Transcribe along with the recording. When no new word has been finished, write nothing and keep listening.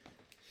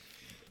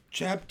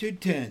Chapter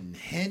 10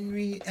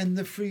 Henry and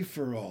the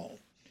Free-for-All.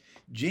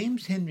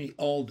 James Henry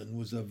Alden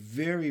was a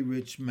very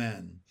rich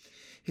man.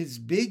 His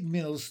big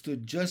mill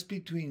stood just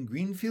between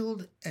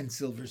Greenfield and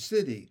Silver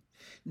City.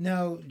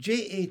 Now,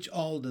 J.H.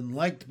 Alden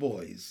liked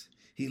boys.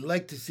 He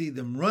liked to see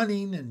them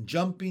running and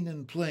jumping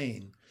and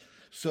playing.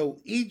 So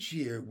each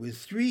year, with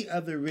 3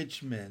 other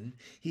rich men,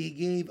 he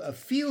gave a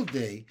field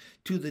day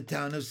to the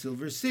town of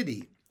Silver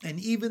City, and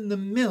even the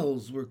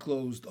mills were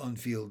closed on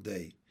field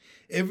day.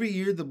 Every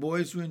year the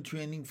boys were in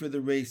training for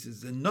the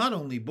races, and not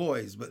only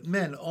boys, but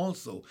men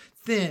also,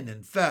 thin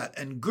and fat,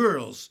 and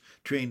girls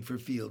trained for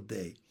field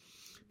day.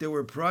 There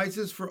were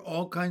prizes for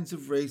all kinds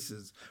of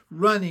races,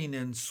 running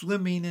and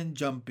swimming and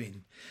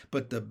jumping.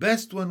 But the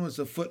best one was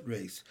a foot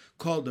race,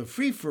 called a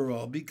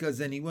free-for-all because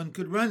anyone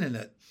could run in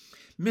it.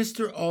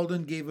 Mr.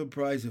 Alden gave a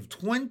prize of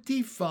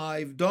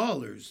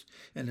 $25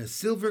 and a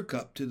silver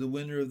cup to the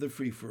winner of the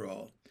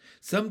free-for-all.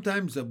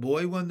 Sometimes a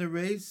boy won the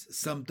race,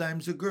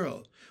 sometimes a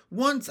girl.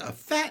 Once a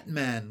fat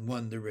man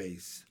won the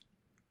race.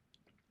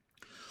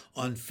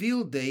 On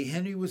field day,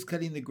 Henry was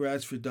cutting the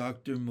grass for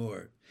Dr.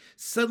 Moore.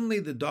 Suddenly,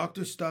 the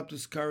doctor stopped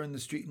his car in the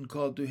street and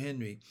called to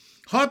Henry.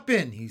 "Hop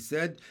in," he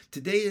said.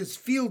 "Today is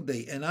field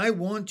day, and I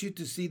want you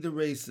to see the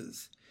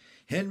races."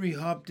 Henry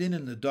hopped in,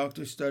 and the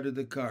doctor started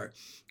the car.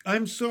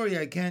 "I'm sorry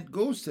I can't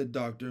go," said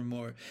Dr.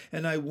 Moore,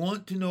 "and I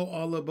want to know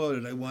all about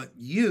it. I want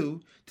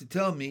you to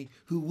tell me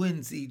who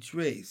wins each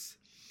race."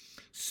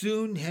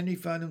 Soon Henry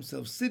found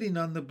himself sitting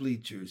on the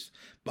bleachers.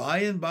 By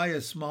and by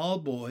a small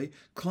boy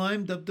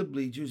climbed up the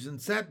bleachers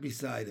and sat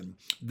beside him.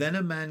 Then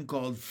a man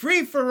called,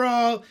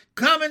 "Free-for-all!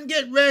 Come and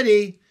get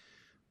ready!"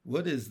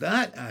 "What is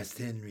that?" asked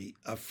Henry.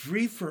 "A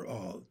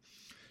free-for-all."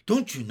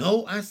 "Don't you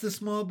know?" asked the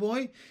small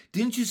boy.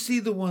 "Didn't you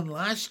see the one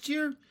last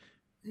year?"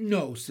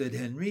 "No," said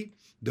Henry.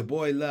 The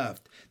boy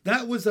laughed.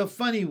 "That was a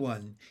funny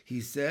one,"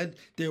 he said.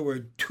 "There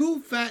were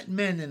 2 fat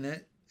men in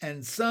it,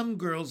 and some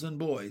girls and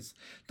boys.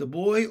 The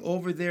boy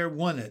over there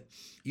won it.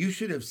 You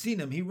should have seen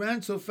him. He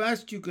ran so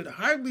fast you could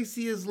hardly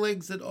see his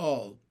legs at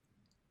all."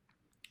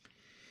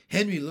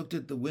 Henry looked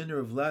at the winner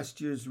of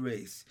last year's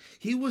race.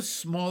 He was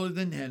smaller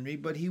than Henry,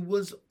 but he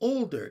was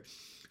older.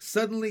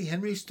 Suddenly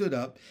Henry stood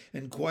up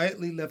and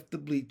quietly left the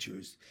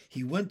bleachers.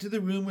 He went to the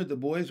room where the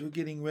boys were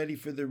getting ready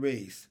for the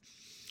race.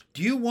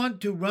 "Do you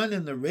want to run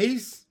in the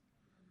race?"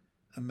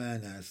 a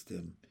man asked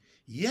him.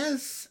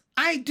 "Yes,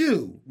 I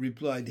do,"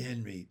 replied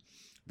Henry.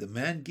 The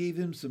man gave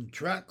him some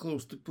track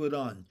clothes to put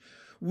on.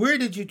 "Where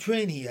did you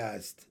train?" he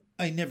asked.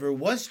 "I never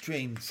was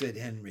trained," said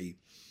Henry.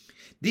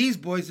 "These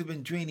boys have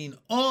been training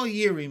all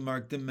year,"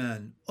 remarked the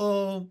man.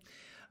 "Oh,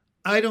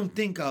 I don't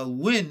think I'll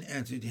win,"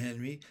 answered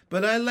Henry,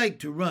 "but I like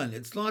to run.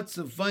 It's lots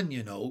of fun,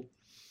 you know."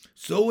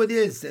 "So it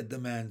is," said the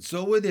man,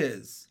 "so it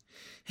is."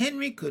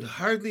 Henry could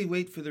hardly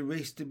wait for the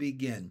race to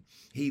begin.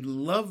 He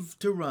loved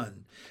to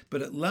run,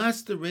 but at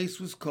last the race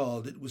was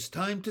called. It was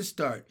time to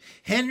start.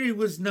 Henry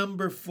was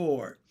number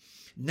 4.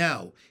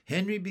 Now,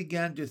 Henry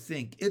began to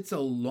think. "It's a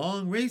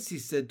long race," he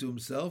said to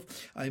himself.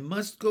 "I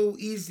must go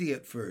easy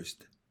at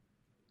first."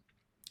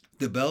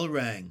 The bell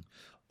rang.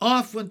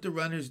 Off went the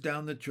runners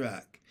down the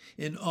track.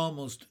 In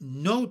almost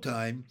no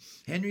time,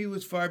 Henry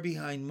was far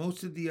behind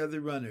most of the other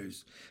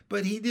runners,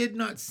 but he did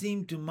not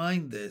seem to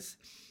mind this.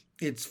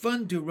 "It's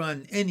fun to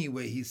run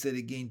anyway," he said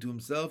again to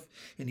himself,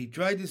 and he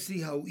tried to see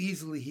how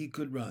easily he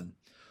could run.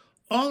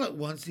 All at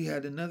once he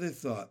had another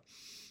thought.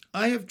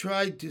 "I have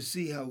tried to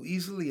see how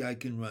easily I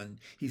can run,"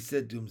 he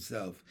said to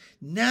himself.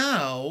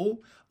 "Now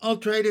I'll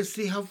try to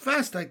see how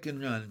fast I can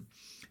run."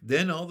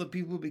 Then all the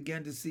people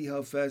began to see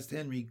how fast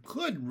Henry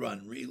could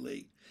run,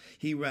 really.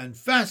 He ran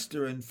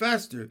faster and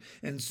faster,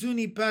 and soon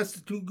he passed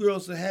the 2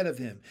 girls ahead of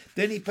him.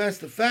 Then he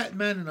passed a fat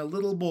man and a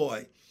little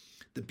boy.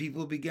 The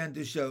people began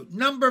to shout,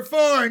 "Number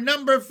 4!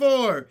 Number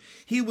 4!"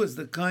 He was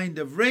the kind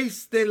of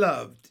race they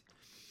loved.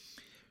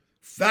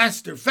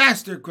 "Faster,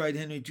 faster!" cried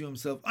Henry to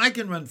himself. "I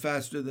can run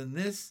faster than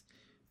this."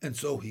 And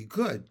so he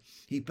could.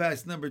 He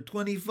passed number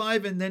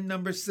 25 and then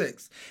number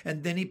 6.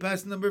 And then he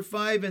passed number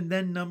 5 and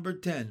then number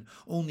 10.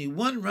 Only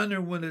one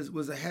runner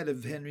was ahead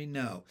of Henry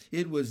now.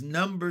 It was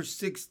number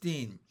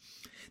 16.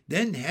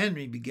 Then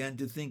Henry began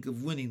to think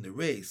of winning the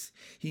race.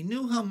 He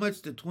knew how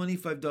much the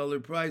 $25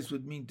 prize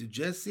would mean to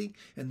Jessie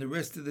and the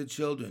rest of the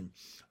children.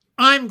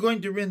 "I'm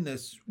going to win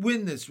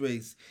this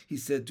race," he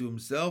said to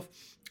himself.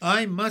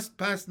 "I must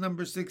pass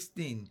number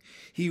 16.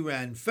 He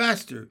ran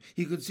faster.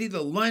 He could see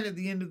the line at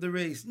the end of the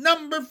race.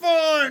 "Number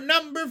 4!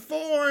 Number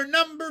 4!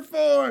 Number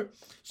 4!"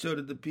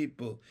 shouted the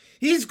people.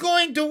 "He's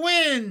going to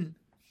win!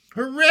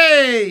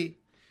 Hooray!"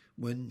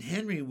 When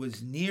Henry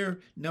was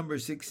near number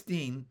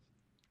 16,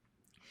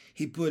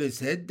 he put his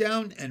head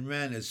down and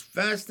ran as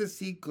fast as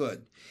he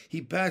could.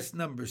 He passed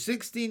number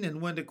 16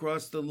 and went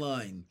across the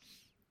line.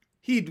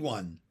 He'd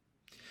won.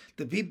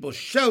 The people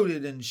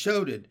shouted and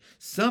shouted.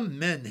 Some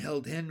men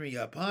held Henry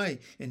up high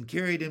and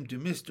carried him to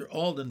Mr.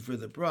 Alden for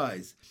the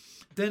prize.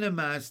 Then a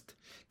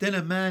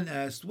man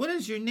asked, "What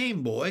is your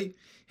name, boy?"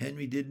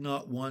 Henry did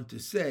not want to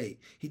say.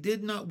 He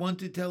did not want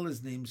to tell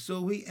his name,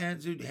 so he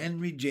answered,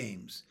 "Henry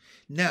James."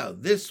 Now,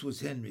 this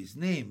was Henry's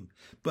name,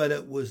 but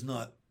it was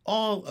not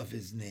all of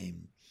his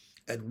name.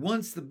 At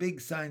once the big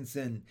sign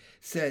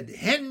said,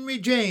 Henry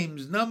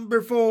James,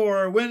 number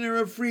 4, winner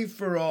of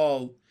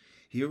free-for-all.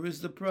 Here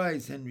is the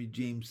prize, Henry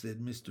James, said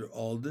Mr.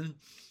 Alden.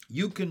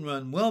 You can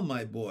run well,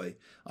 my boy.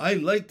 I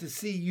like to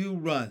see you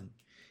run.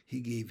 He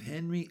gave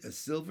Henry a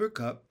silver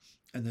cup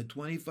and the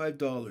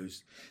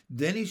 $25.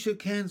 Then he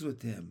shook hands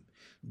with him.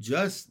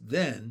 Just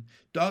then,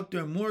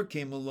 Dr. Moore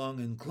came along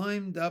and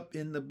climbed up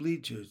in the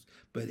bleachers,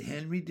 but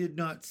Henry did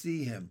not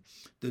see him.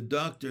 The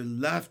doctor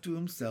laughed to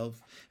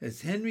himself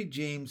as Henry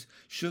James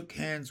shook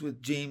hands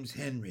with James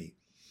Henry.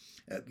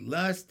 At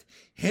last,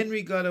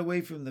 Henry got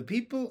away from the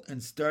people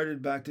and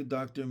started back to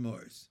Dr.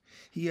 Moore's.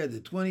 He had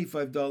the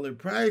 $25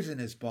 prize in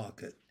his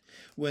pocket.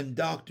 When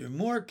Dr.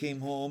 Moore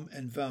came home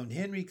and found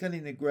Henry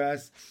cutting the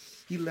grass,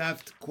 he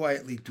laughed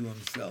quietly to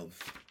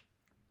himself.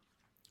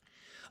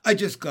 I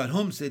just got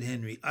home, said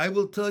Henry. I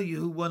will tell you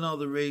who won all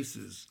the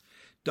races.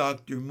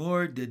 Dr.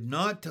 Moore did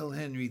not tell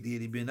Henry that he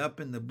had been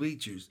up in the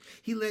bleachers.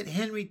 He let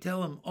Henry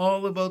tell him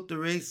all about the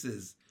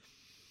races.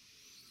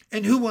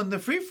 And who won the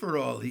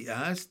free-for-all? He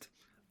asked.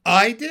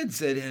 I did,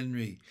 said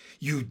Henry.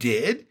 You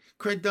did?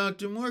 Cried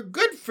Dr. Moore.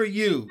 Good for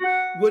you.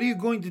 What are you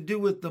going to do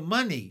with the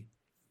money?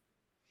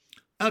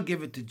 I'll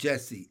give it to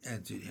Jessie,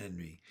 answered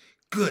Henry.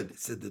 Good,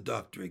 said the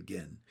doctor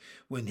again.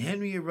 When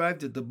Henry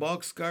arrived at the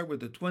Boxcar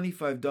with the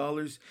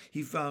 $25,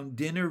 he found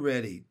dinner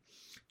ready.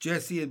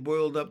 Jessie had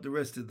boiled up the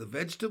rest of the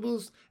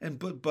vegetables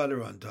and put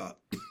butter on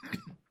top.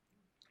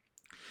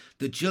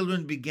 The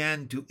children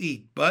began to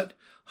eat, but,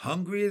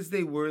 hungry as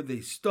they were,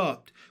 they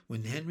stopped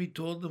when Henry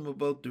told them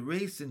about the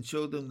race and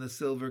showed them the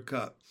silver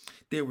cup.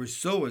 They were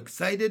so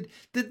excited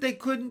that they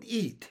couldn't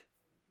eat.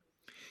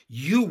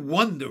 You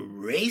won the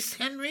race,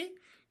 Henry?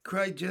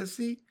 Cried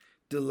Jessie,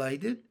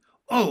 delighted.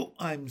 Oh,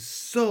 I'm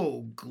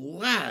so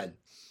glad.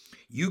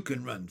 You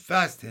can run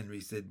fast,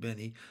 Henry, said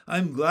Benny.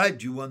 I'm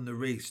glad you won the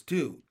race,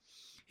 too.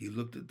 He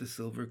looked at the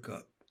silver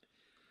cup.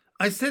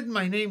 I said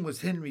my name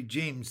was Henry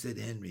James, said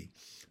Henry.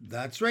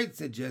 That's right,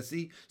 said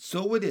Jessie.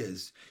 So it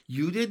is.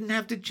 You didn't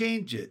have to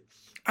change it.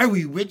 Are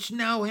we rich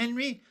now,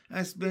 Henry?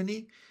 Asked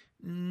Benny.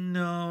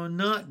 No,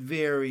 not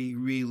very,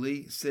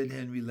 really, said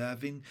Henry,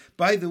 laughing.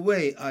 By the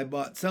way, I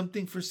bought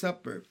something for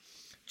supper.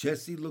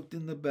 Jessie looked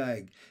in the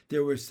bag.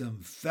 There were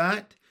some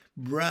fat,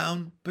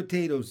 brown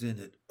potatoes in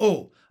it.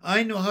 Oh,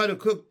 I know how to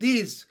cook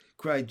these,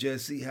 cried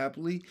Jessie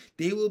happily.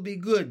 They will be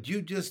good.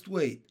 You just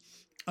wait.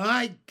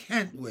 I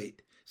can't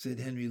wait, said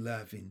Henry,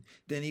 laughing.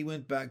 Then he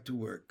went back to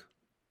work.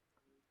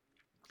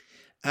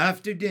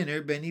 After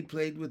dinner, Benny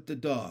played with the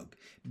dog.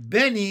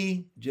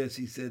 Benny,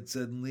 Jessie said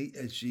suddenly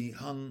as she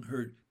hung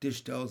her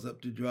dish towels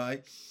up to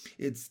dry,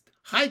 it's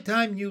high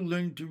time you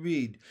learned to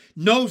read.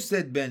 No,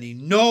 said Benny.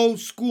 No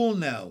school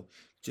now.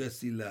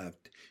 Jessie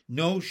laughed.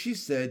 No, she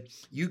said,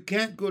 you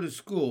can't go to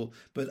school,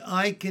 but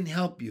I can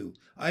help you.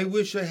 I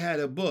wish I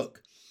had a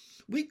book.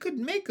 We could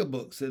make a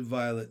book, said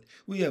Violet.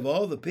 We have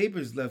all the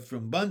papers left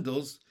from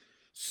bundles.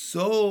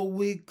 So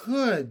we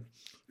could,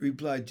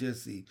 replied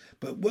Jessie.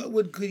 But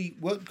what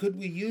could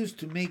we use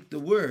to make the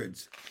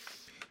words?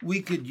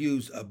 We could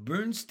use a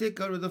burn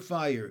stick out of the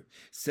fire,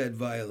 said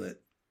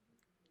Violet.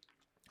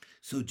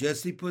 So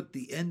Jessie put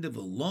the end of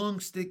a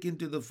long stick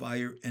into the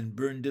fire and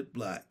burned it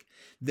black.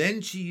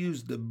 Then she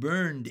used the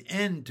burned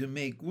end to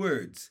make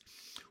words.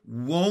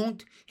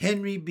 Won't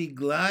Henry be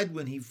glad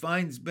when he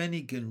finds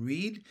Benny can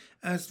read?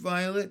 Asked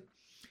Violet.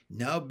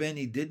 Now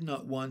Benny did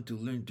not want to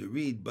learn to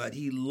read, but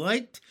he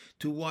liked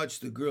to watch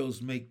the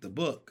girls make the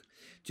book.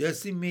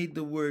 Jessie made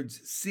the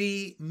words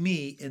see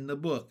me in the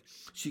book.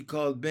 She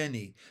called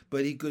Benny,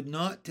 but he could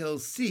not tell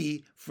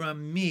see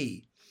from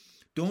me.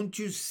 Don't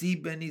you see,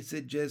 Benny,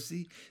 said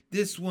Jessie.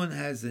 This one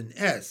has an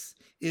S.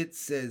 It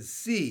says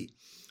see.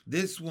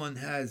 This one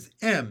has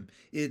M.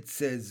 It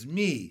says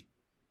me.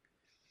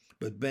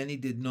 But Benny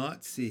did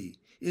not see.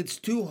 It's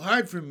too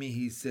hard for me,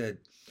 he said.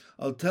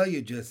 I'll tell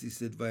you, Jessie,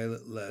 said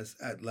Violet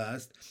at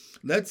last.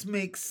 Let's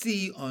make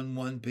C on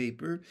one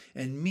paper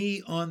and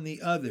me on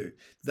the other.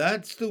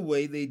 That's the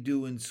way they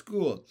do in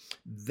school.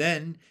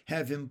 Then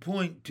have him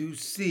point to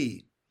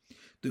C.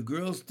 The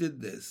girls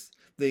did this.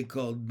 They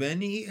called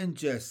Benny and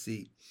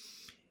Jessie,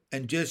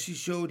 and Jessie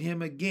showed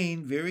him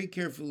again very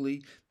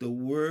carefully the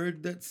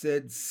word that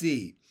said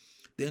C.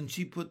 Then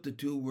she put the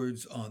two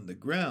words on the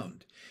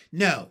ground.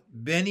 Now,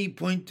 Benny,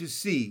 point to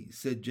C,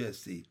 said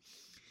Jessie.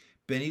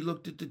 Benny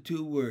looked at the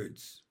two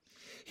words.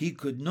 He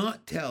could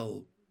not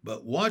tell,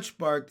 but Watch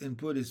barked and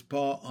put his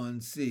paw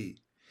on C.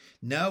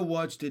 Now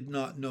Watch did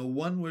not know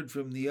one word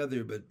from the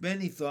other, but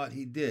Benny thought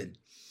he did.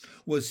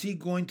 Was he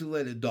going to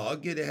let a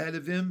dog get ahead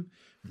of him?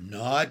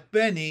 Not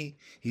Benny.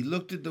 He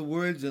looked at the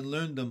words and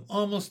learned them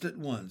almost at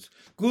once.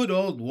 Good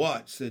old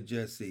Watch, said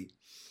Jessie.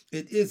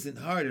 It isn't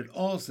hard at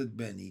all, said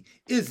Benny.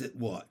 Is it,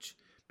 Watch?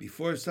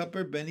 Before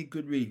supper, Benny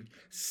could read.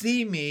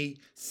 See me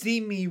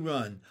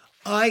run.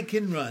 I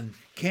can run.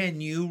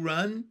 Can you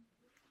run?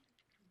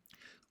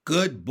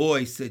 Good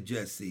boy, said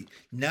Jessie.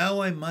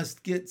 Now I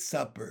must get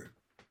supper.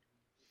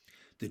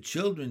 The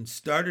children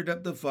started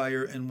up the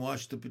fire and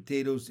washed the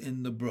potatoes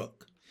in the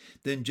brook.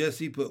 Then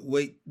Jessie put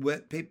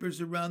wet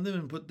papers around them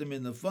and put them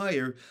in the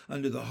fire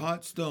under the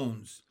hot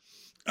stones.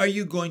 "Are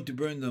you going to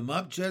burn them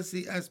up,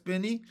 Jessie?" asked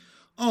Benny.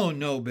 "Oh,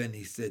 no,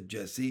 Benny," said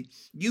Jessie.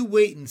 "You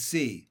wait and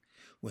see."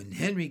 When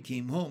Henry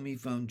came home, he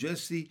found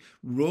Jessie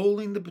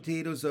rolling the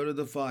potatoes out of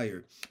the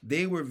fire.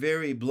 They were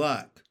very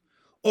black.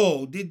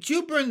 "Oh, did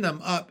you burn them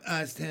up?"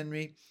 asked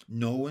Henry.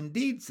 "No,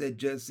 indeed," said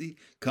Jessie.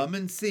 "Come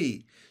and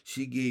see."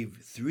 She gave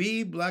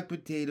 3 black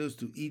potatoes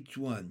to each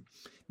one.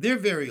 "They're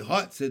very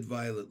hot," said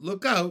Violet.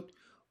 "Look out."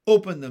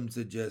 "Open them,"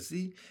 said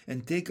Jessie,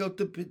 "and take out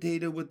the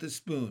potato with the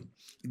spoon.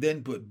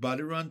 Then put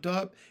butter on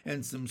top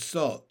and some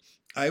salt.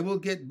 I will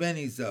get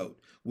Benny's out.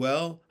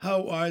 Well,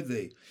 how are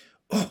they?"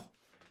 "Oh,"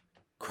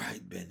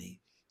 cried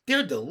Benny,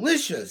 "they're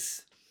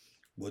delicious."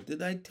 "What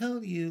did I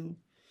tell you?"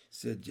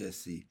 said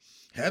Jessie.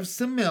 "Have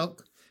some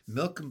milk.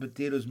 Milk and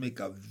potatoes make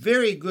a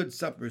very good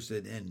supper,"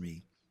 said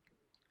Henry.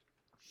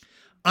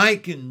 "I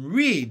can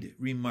read,"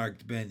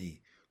 remarked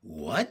Benny.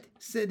 "What?"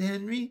 said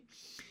Henry.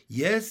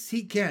 "Yes,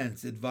 he can,"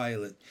 said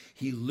Violet.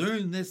 "He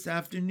learned this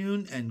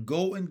afternoon, and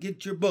go and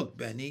get your book,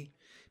 Benny."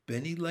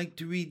 Benny liked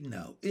to read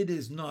now. "It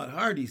is not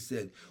hard," he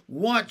said.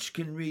 "Watch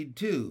can read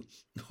too."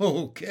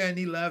 "Oh, can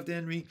he?" laughed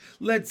Henry.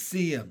 "Let's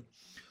see him."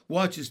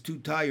 "Watch is too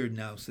tired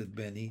now," said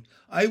Benny.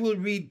 "I will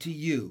read to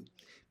you."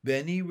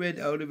 Benny read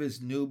out of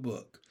his new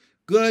book.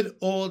 "Good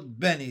old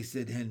Benny,"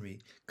 said Henry.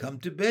 "Come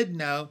to bed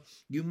now.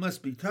 You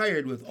must be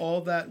tired with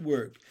all that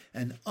work,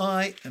 and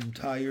I am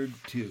tired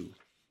too."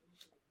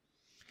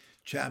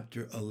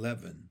 Chapter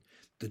 11.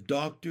 The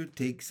Doctor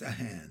Takes a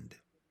Hand.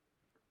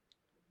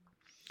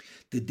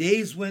 The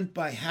days went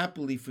by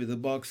happily for the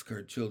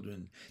Boxcar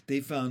children. They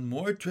found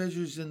more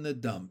treasures in the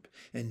dump,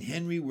 and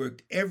Henry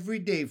worked every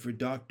day for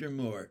Dr.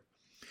 Moore.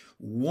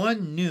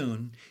 One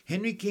noon,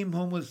 Henry came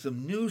home with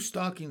some new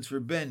stockings for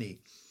Benny.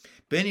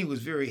 Benny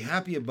was very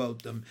happy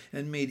about them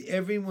and made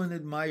everyone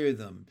admire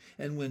them.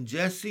 And when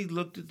Jessie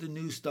looked at the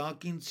new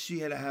stockings, she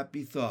had a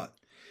happy thought.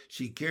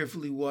 She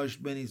carefully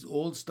washed Benny's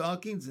old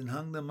stockings and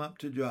hung them up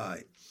to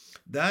dry.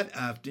 That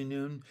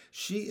afternoon,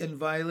 she and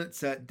Violet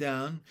sat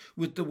down,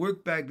 with the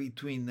workbag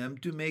between them,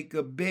 to make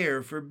a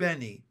bear for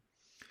Benny.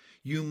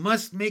 "You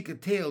must make a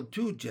tail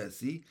too,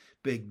 Jessie,"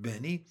 begged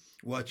Benny,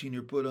 watching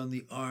her put on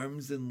the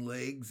arms and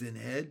legs and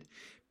head.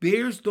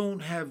 "Bears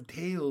don't have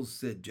tails,"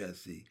 said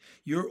Jessie.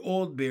 "Your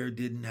old bear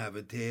didn't have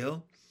a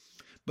tail."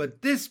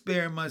 "But this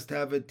bear must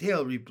have a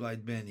tail,"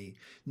 replied Benny,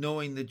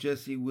 knowing that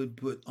Jessie would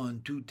put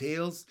on 2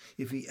 tails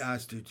if he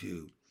asked her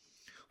to.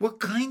 "What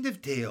kind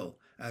of tail?"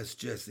 asked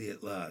Jessie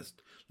at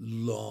last.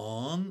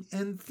 "Long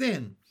and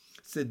thin,"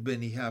 said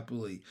Benny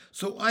happily,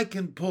 "so I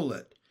can pull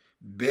it."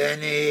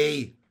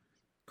 "Benny!"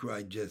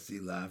 cried Jessie,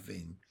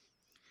 laughing.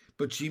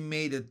 But she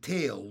made a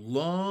tail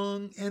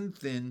long and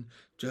thin,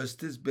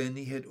 just as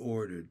Benny had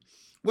ordered.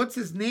 "What's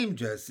his name,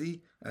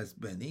 Jessie?" asked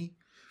Benny,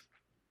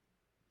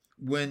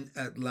 when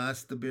at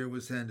last the bear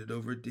was handed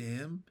over to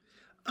him.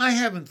 "I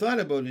haven't thought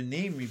about a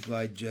name,"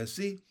 replied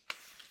Jessie.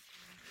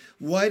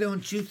 "Why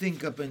don't you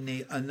think up a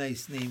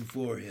nice name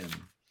for him?"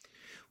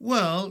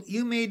 "Well,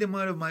 you made him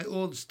out of my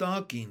old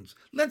stockings.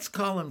 Let's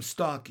call him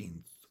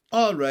Stockings."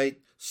 "All right,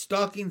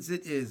 Stockings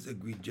it is,"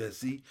 agreed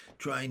Jessie,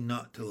 trying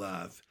not to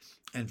laugh.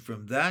 And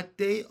from that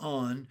day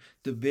on,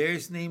 the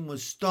bear's name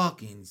was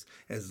Stockings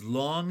as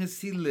long as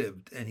he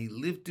lived, and he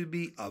lived to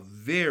be a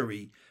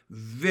very,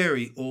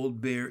 very old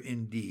bear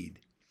indeed.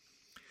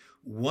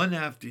 One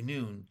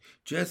afternoon,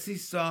 Jessie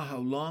saw how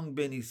long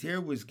Benny's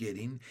hair was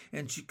getting,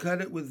 and she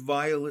cut it with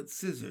Violet's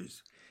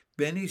scissors.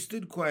 Benny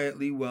stood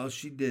quietly while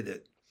she did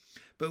it.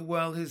 But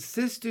while his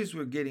sisters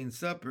were getting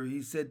supper,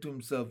 he said to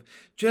himself,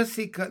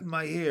 "Jessie cut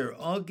my hair.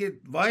 I'll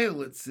get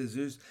Violet's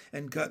scissors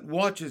and cut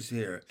Watch's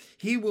hair.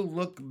 He will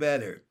look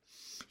better."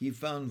 He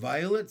found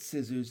Violet's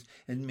scissors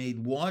and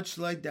made Watch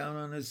lie down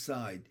on his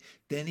side.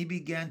 Then he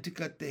began to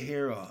cut the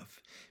hair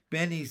off.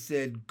 Benny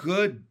said,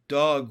 "Good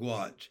dog,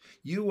 Watch.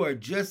 You are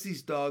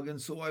Jessie's dog,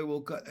 and so I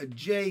will cut a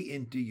J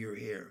into your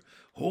hair.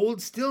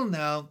 Hold still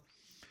now."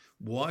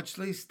 Watch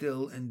lay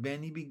still, and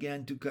Benny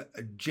began to cut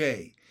a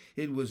J.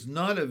 It was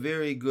not a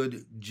very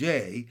good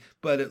J,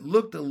 but it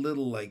looked a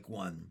little like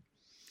one.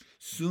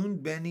 Soon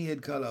Benny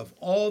had cut off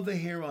all the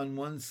hair on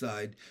one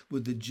side,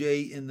 with the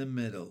J in the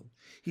middle.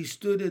 He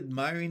stood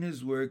admiring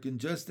his work, and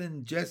just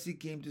then Jessie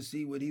came to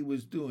see what he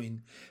was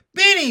doing.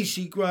 "Benny!"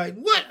 she cried.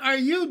 "What are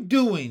you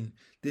doing?"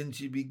 Then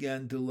she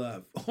began to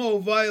laugh. "Oh,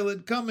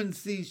 Violet, come and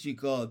see," she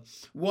called.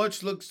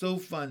 "Watch looks so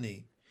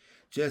funny."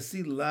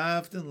 Jessie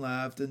laughed and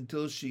laughed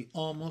until she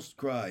almost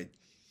cried.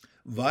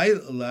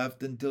 Violet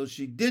laughed until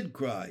she did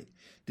cry.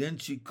 Then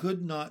she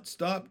could not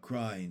stop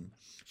crying.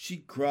 She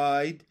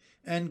cried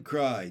and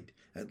cried.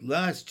 At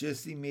last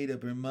Jessie made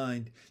up her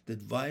mind that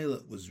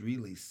Violet was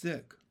really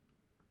sick.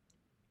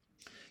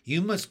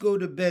 "You must go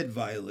to bed,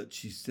 Violet,"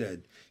 she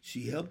said.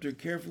 She helped her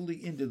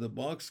carefully into the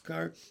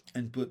boxcar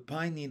and put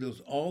pine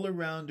needles all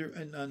around her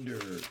and under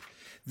her.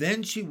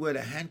 Then she wet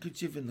a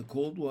handkerchief in the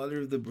cold water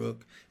of the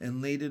brook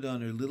and laid it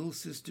on her little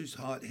sister's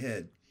hot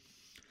head.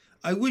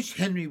 "I wish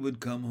Henry would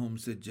come home,"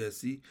 said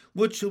Jessie.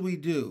 "What shall we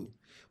do?"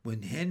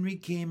 When Henry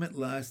came at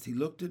last, he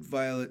looked at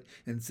Violet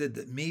and said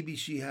that maybe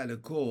she had a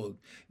cold.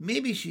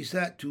 Maybe she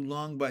sat too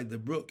long by the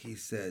brook, he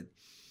said.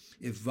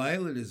 If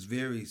Violet is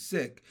very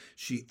sick,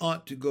 she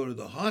ought to go to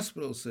the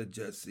hospital, said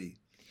Jessie.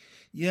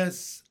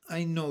 Yes,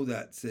 I know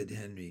that, said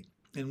Henry.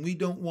 And we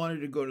don't want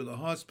her to go to the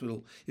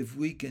hospital if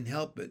we can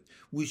help it.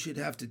 We should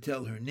have to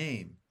tell her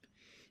name.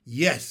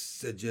 Yes,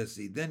 said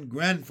Jessie, then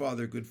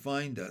Grandfather could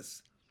find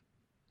us.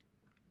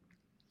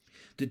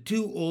 The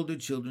two older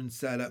children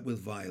sat up with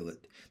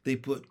Violet. They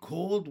put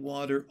cold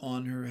water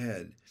on her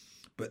head.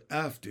 But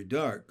after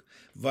dark,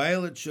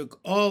 Violet shook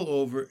all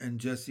over and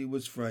Jessie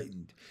was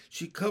frightened.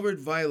 She covered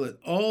Violet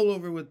all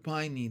over with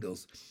pine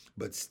needles,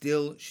 but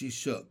still she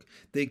shook.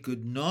 They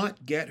could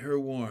not get her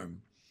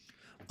warm.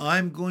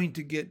 I'm going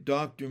to get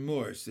Dr.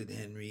 Moore, said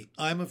Henry.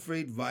 I'm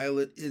afraid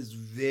Violet is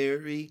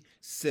very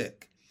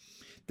sick.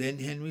 Then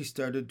Henry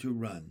started to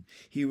run.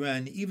 He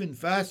ran even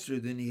faster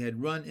than he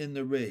had run in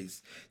the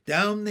race.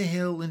 Down the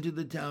hill into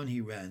the town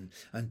he ran,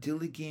 until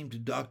he came to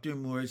Dr.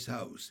 Moore's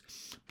house.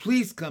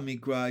 Please come, he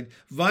cried.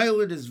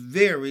 Violet is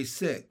very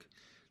sick.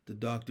 The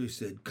doctor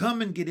said,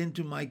 come and get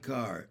into my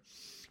car.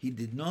 He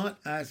did not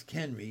ask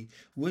Henry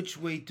which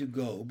way to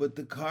go, but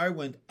the car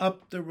went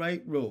up the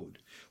right road.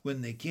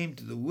 When they came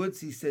to the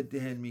woods, he said to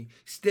Henry,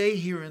 stay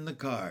here in the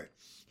car.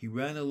 He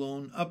ran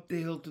alone up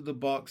the hill to the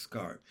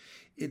boxcar.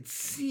 It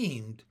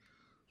seemed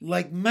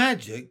like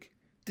magic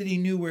that he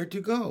knew where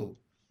to go.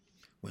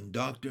 When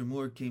Dr.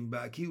 Moore came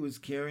back, he was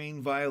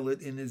carrying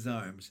Violet in his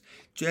arms.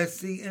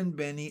 Jessie and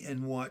Benny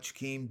and Watch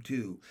came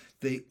too.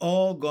 They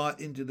all got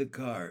into the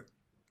car.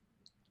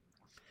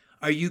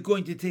 Are you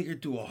going to take her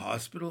to a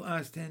hospital?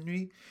 Asked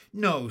Henry.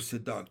 No,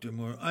 said Dr.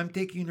 Moore. I'm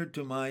taking her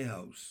to my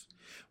house.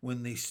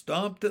 When they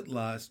stopped at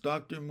last,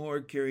 Dr.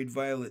 Moore carried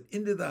Violet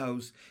into the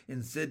house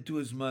and said to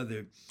his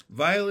mother,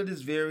 Violet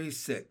is very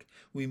sick.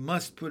 We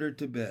must put her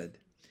to bed.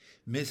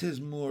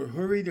 Mrs. Moore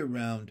hurried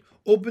around,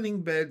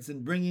 opening beds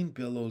and bringing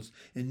pillows,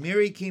 and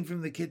Mary came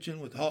from the kitchen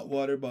with hot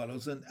water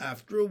bottles, and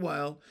after a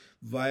while,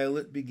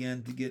 Violet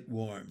began to get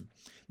warm.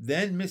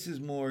 Then Mrs.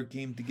 Moore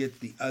came to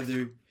get the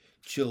other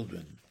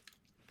children.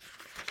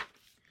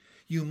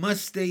 You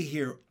must stay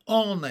here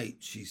all night,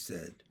 she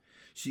said.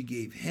 She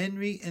gave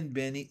Henry and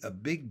Benny a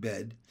big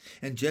bed,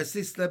 and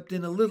Jessie slept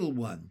in a little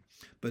one.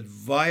 But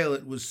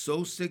Violet was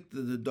so sick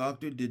that the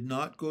doctor did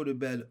not go to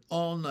bed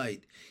all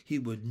night. He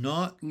would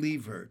not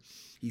leave her.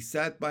 He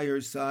sat by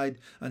her side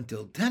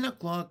until 10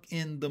 o'clock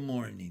in the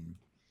morning.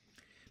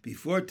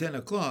 Before 10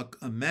 o'clock,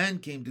 a man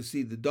came to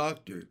see the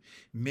doctor.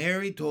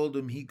 Mary told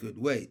him he could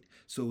wait,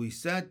 so he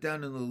sat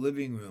down in the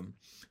living room.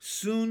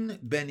 Soon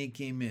Benny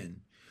came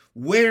in.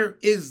 Where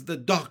is the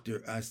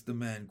doctor? Asked the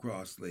man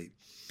crossly.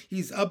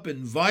 He's up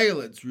in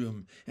Violet's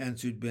room,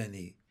 answered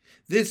Benny.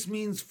 This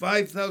means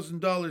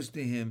 $5,000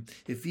 to him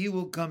if he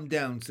will come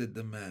down, said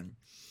the man.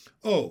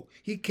 Oh,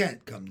 he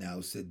can't come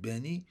now, said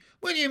Benny.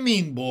 What do you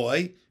mean,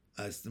 boy?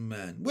 Asked the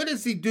man. What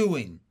is he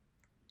doing?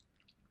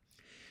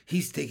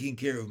 He's taking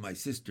care of my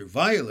sister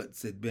Violet,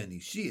 said Benny.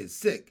 She is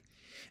sick.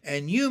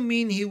 And you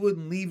mean he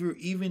wouldn't leave her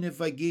even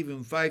if I gave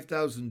him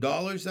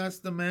 $5,000?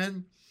 Asked the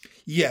man.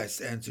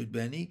 Yes, answered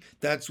Benny.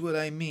 That's what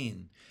I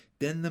mean.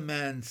 Then the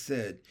man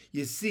said,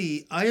 You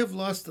see, I have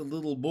lost a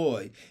little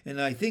boy,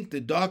 and I think the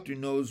doctor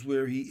knows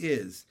where he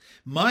is.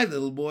 My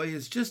little boy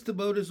is just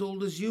about as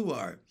old as you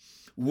are.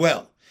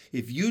 Well,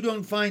 if you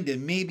don't find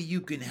him, maybe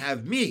you can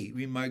have me,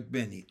 remarked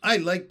Benny. I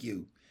like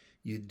you.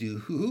 You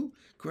do?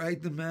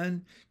 Cried the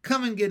man.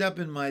 Come and get up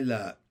in my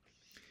lap.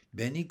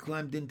 Benny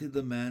climbed into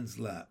the man's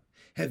lap.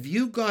 Have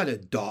you got a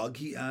dog?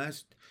 He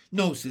asked.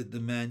 No, said the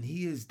man.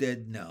 He is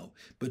dead now,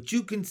 but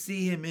you can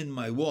see him in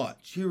my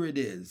watch. Here it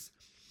is.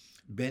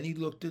 Benny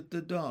looked at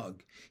the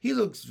dog. He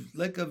looks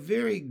like a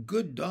very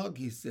good dog,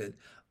 he said.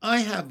 I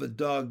have a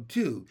dog,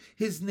 too.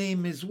 His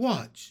name is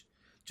Watch.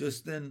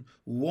 Just then,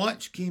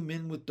 Watch came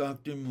in with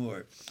Dr.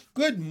 Moore.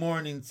 Good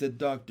morning, said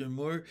Dr.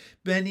 Moore.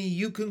 Benny,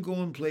 you can go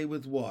and play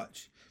with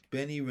Watch.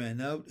 Benny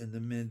ran out, and the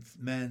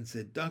man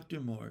said, Dr.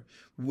 Moore,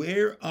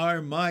 where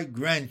are my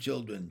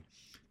grandchildren?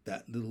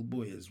 That little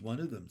boy is one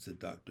of them, said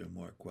Dr.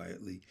 Moore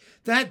quietly.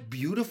 That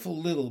beautiful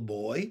little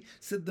boy,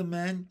 said the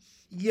man.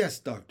 Yes,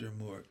 Dr.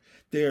 Moore.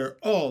 They are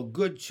all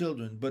good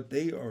children, but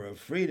they are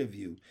afraid of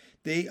you.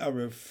 They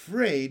are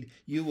afraid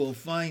you will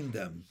find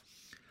them.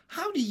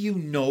 How do you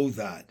know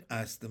that?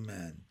 Asked the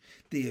man.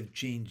 They have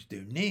changed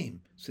their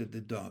name, said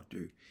the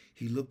doctor.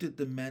 He looked at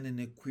the man in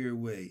a queer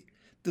way.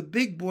 The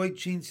big boy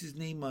changed his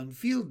name on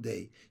field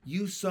day.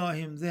 You saw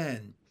him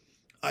then.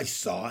 I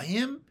saw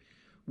him?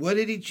 What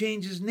did he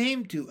change his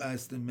name to?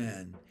 Asked the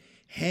man.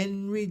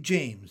 Henry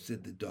James,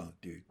 said the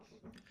doctor.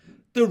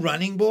 The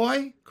running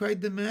boy?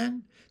 Cried the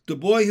man. The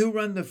boy who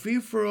ran the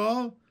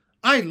free-for-all?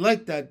 I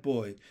like that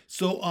boy,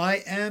 so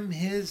I am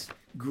his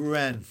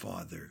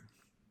grandfather.